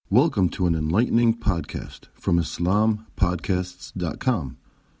Welcome to an enlightening podcast from IslamPodcasts.com.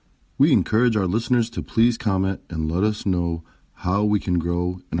 We encourage our listeners to please comment and let us know how we can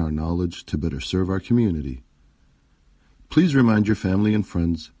grow in our knowledge to better serve our community. Please remind your family and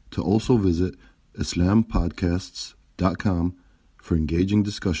friends to also visit IslamPodcasts.com for engaging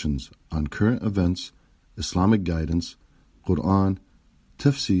discussions on current events, Islamic guidance, Quran,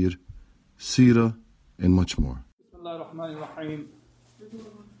 tafsir, seerah, and much more.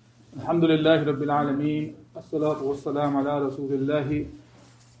 Alhamdulillahi Rabbil Alameen. As-salatu was-salam ala Rasulillahi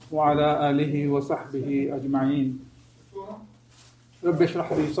wa ala alihi wa sahbihi ajma'een. Rabbi shrah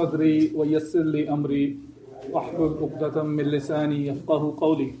li sadri wa yassir li amri wahlul 'uqdatam min lisani yafqahu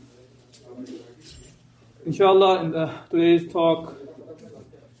qawli. Inshallah, in today's talk,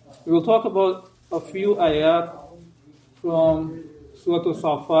 we will talk about a few ayat from Surah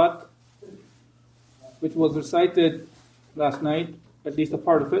Al-Safat, which was recited last night, at least a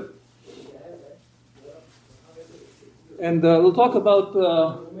part of it. And we'll talk about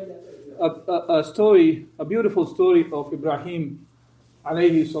a story, a beautiful story of Ibrahim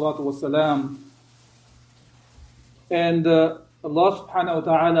alayhi salatu wassalam. And Allah subhanahu wa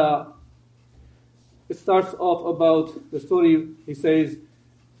ta'ala, it starts off about the story. He says,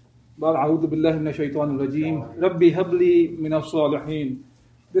 A'udhu billahi minash shaitanir rajeem, Rabbi habli minas salihin.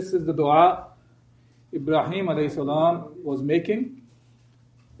 This is the dua Ibrahim alayhi salam was making.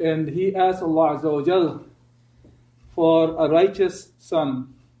 And he asked Allah Azza wa Jal for a righteous son.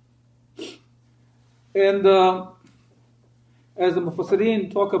 And as the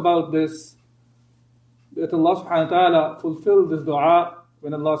Mufassirin talk about this, that Allah subhanahu wa ta'ala fulfilled this dua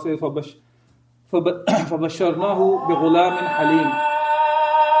when Allah says, فَبَشَّرْنَاهُ بِغُلَامٍ حَلِيمٍ.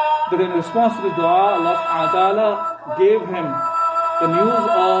 That in response to this dua, Allah subhanahu wa ta'ala gave him the news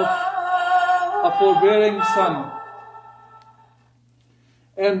of a forbearing son.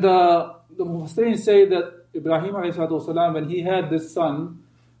 And the Mufassirin say that Ibrahim alayhi when he had this son,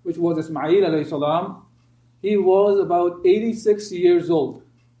 which was Ismail alayhi salam, he was about 86 years old.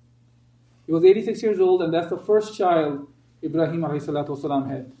 He was 86 years old, and that's the first child Ibrahim alayhi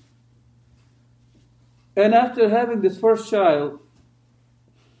had. And after having this first child,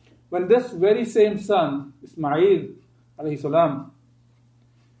 when this very same son, Ismail alayhi salam,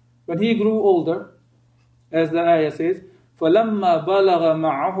 when he grew older, as the ayah says, فَلَمَّا بَلَغَ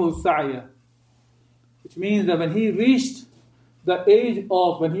مَعَهُ السَّعْيَ, which means that when he reached the age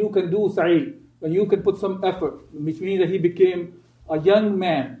of when you can do sa'i, when you can put some effort, which means that he became a young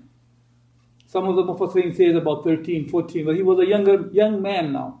man. Some of the Mufassirin says about 13, 14, but he was a young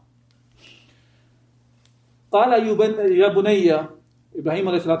man now. قَالَ يَا بُنَيَّ, Ibrahim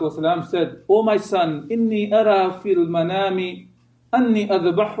ﷺ said, O my son, إِنِّي أَرَى فِي الْمَنَامِ أَنِّي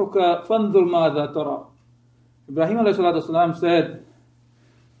أَذْبَحُكَ فَانْظُرْ مَاذَا تَرَى. Ibrahim ﷺ said,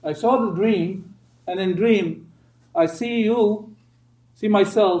 I saw the dream, and in dream, I see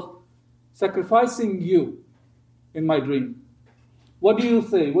myself sacrificing you in my dream. What do you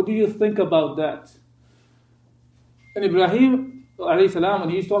say? What do you think about that? And Ibrahim alayhi salam, when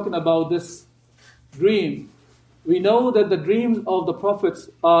he's talking about this dream, we know that the dreams of the prophets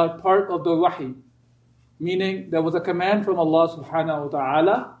are part of the wahi, meaning there was a command from Allah subhanahu wa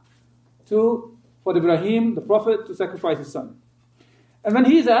ta'ala for Ibrahim, the prophet, to sacrifice his son. And when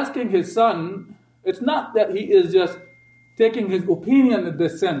he's asking his son, it's not that he is just taking his opinion in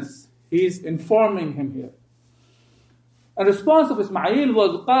this sense. He's informing him here. A response of Ismail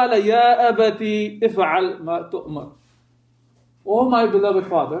was, قَالَ يَا أَبَتِي إِفْعَلْ مَا تُؤْمَرْ. O my beloved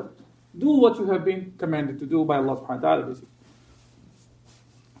father, do what you have been commanded to do by Allah subhanahu wa ta'ala.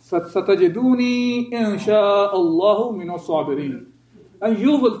 سَتَجِدُونِي إِنْ شَاءَ اللَّهُ مِنَ الصَّابِرِينَ. And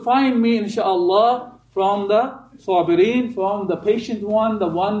you will find me, inshaAllah, from the sabirin, from the patient one, the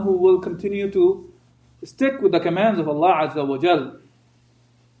one who will continue to stick with the commands of Allah Azza wa Jal.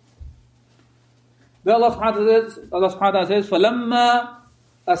 Then Allah subhanahu wa ta'ala says, فَلَمَّا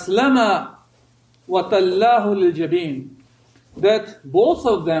أَسْلَمَا وَتَلَّاهُ لِلْجَبِينَ. That both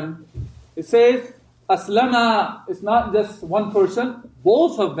of them, it says, Aslama, it's not just one person,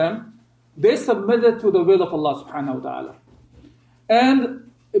 both of them, they submitted to the will of Allah subhanahu wa ta'ala.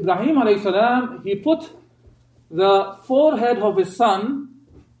 And Ibrahim alayhi salam, he put the forehead of his son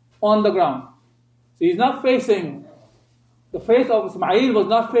on the ground. So he's not facing, the face of Ismail was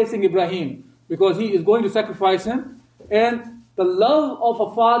not facing Ibrahim, because he is going to sacrifice him, and the love of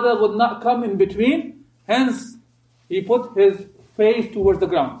a father would not come in between, hence he put his face towards the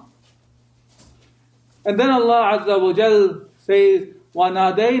ground. And then Allah Azza wa Jal says,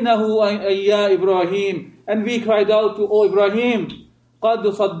 وَنَادَيْنَهُ أَيَّا إِبْرَاهِيمُ. And we cried out to, O Ibrahim, قَدْ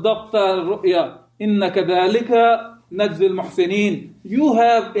صَدَّقْتَ الرُّؤْيَا إِنَّ كَذَلِكَ نَجْزِ الْمُحْسِنِينَ. You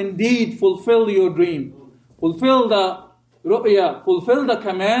have indeed fulfilled your dream. Fulfill the ru'ya, fulfill the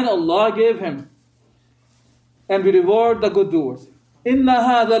command Allah gave him. And we reward the good doers. إِنَّ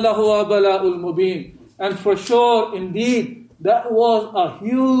هَذَا لَهُوَ بَلَاءُ الْمُبِينَ. And for sure, indeed, that was a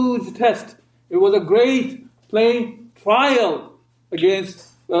huge test. It was a great plain trial against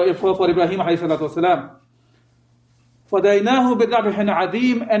for Ibrahim alayhi salatu wasalam. فَدَيْنَاهُ بِذَبْحٍ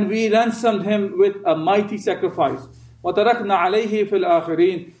عَظِيمٍ. And we ransomed him with a mighty sacrifice. وَتَرَكْنَا عَلَيْهِ فِي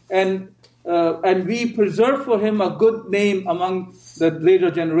الْآخِرِينَ. And we preserve for him a good name among the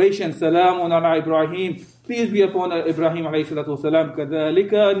later generations. Salamun ala Ibrahim. Peace be upon Ibrahim alayhi salatu wasalam.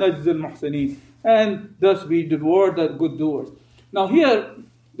 كَذَلِكَ نَجْزِ الْمُحْسِنِينَ. And thus we reward the good doers. Now here,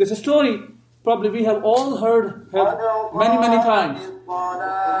 this story probably we have all heard many times.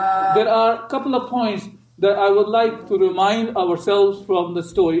 There are a couple of points that I would like to remind ourselves from the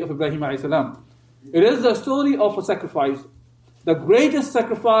story of Ibrahim alayhi salam. It is the story of a sacrifice. The greatest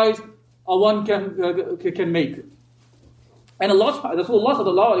sacrifice a one can make. And Rasulullah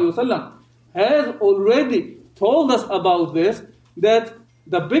sallallahu alayhi wasallam has already told us about this, that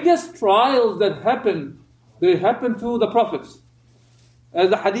the biggest trials that happen, they happen to the prophets. As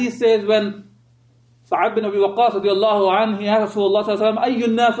the hadith says, when Sa'ad bin Abi Waqqas radiyallahu anhu, he asked Rasulullah sallallahu alayhi wa sallam, أَيُّ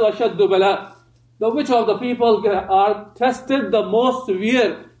النَّاسُ أَشَدُّ بَلَاءً. Which of the people are tested the most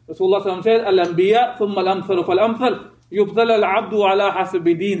severe? Rasulullah sallallahu alayhi wa sallam says, الْأَنْبِيَاء ثُمَّ الْأَمْثَلُ فَالْأَمْثَلُ يُبْتَلَى الْعَبْدُ عَلَى حَسَبِ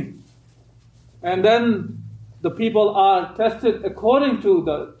دِينِهِ. And then the people are tested according to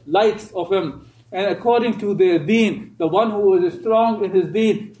the likes of him and according to their deen. The one who is strong in his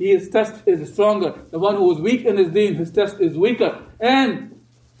deen, his test is stronger. The one who is weak in his deen, his test is weaker. And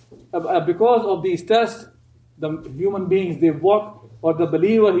because of these tests, the human beings, they walk, or the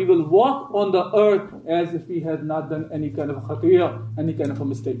believer, he will walk on the earth as if he had not done any kind of khatiyah, any kind of a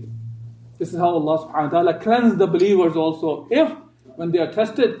mistake. This is how Allah subhanahu wa ta'ala cleansed the believers also. If, when they are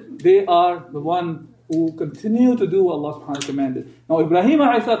tested, they are the one who continue to do what Allah subhanahu wa ta'ala commanded. Now Ibrahim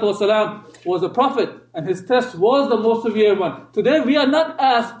ﷺ was a prophet, and his test was the most severe one. Today we are not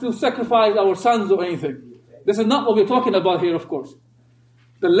asked to sacrifice our sons or anything. This is not what we're talking about here, of course.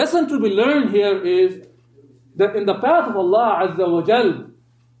 The lesson to be learned here is that in the path of Allah Azza wa Jal,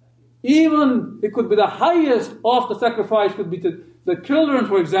 even it could be the highest of the sacrifice, could be to the children,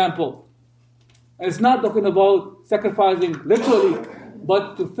 for example. And it's not talking about sacrificing literally,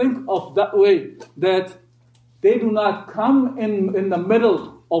 but to think of that way, that they do not come in the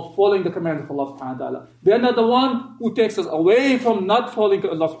middle of following the commands of Allah subhanahu wa ta'ala. They are not the one who takes us away from not following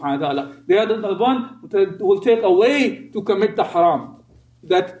Allah subhanahu wa ta'ala. They are the one who will take away to commit the haram.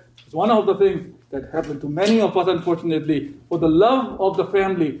 That is one of the things that happen to many of us, unfortunately. For the love of the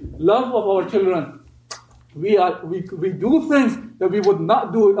family, love of our children, we do things that we would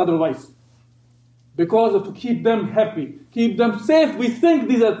not do otherwise. Because of to keep them happy, keep them safe. We think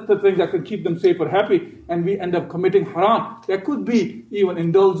these are the things that can keep them safe or happy, and we end up committing haram. That could be even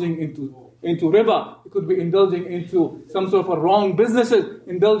indulging into riba. It could be indulging into some sort of wrong businesses,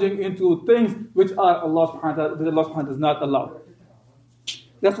 indulging into things which are Allah subhanahu wa ta'ala does not allow.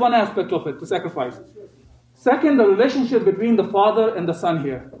 That's one aspect of it, the sacrifice. Second, the relationship between the father and the son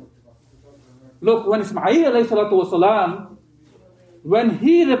here. Look, when Ismail alayhi salatu wasalam, when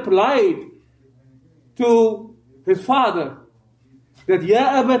he replied to his father that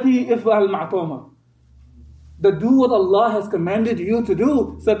Ya abati if'al ma'tuma, that do what Allah has commanded you to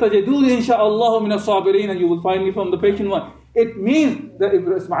do. Satajiduni insha'Allah min as-sabirin, and you will find me from the patient one. It means that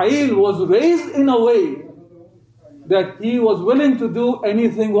Ismail was raised in a way that he was willing to do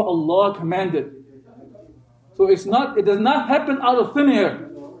anything what Allah commanded. So it does not happen out of thin air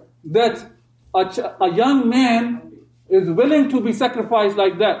that a young man is willing to be sacrificed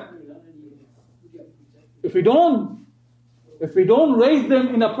like that. If we don't raise them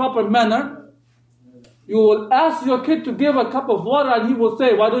in a proper manner, you will ask your kid to give a cup of water and he will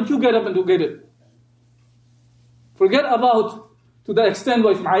say, why don't you get up and go get it? Forget about to the extent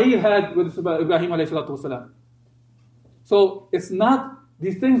what Ismail had with Ibrahim alayhi salatu wasalam. So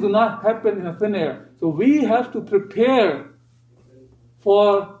these things do not happen in a thin air. So we have to prepare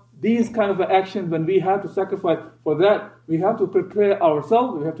for these kind of actions. When we have to sacrifice for that, we have to prepare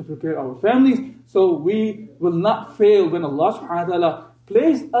ourselves, we have to prepare our families, so we will not fail when Allah subhanahu wa ta'ala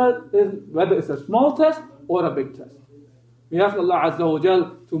places us in, whether it's a small test or a big test. We ask Allah Azza wa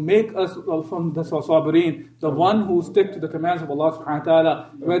Jal to make us from the sabirin, the one who stick to the commands of Allah subhanahu wa ta'ala,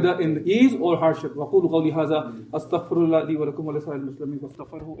 whether in ease or hardship.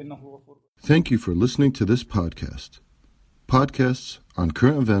 Thank you for listening to this podcast. Podcasts on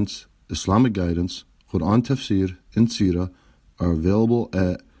current events, Islamic guidance, Quran tafsir, and seerah are available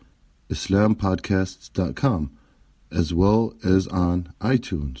at islampodcasts.com. as well as on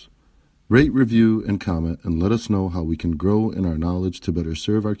iTunes. Rate, review, and comment, and let us know how we can grow in our knowledge to better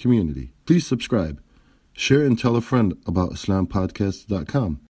serve our community. Please subscribe. Share and tell a friend about IslamPodcasts.com.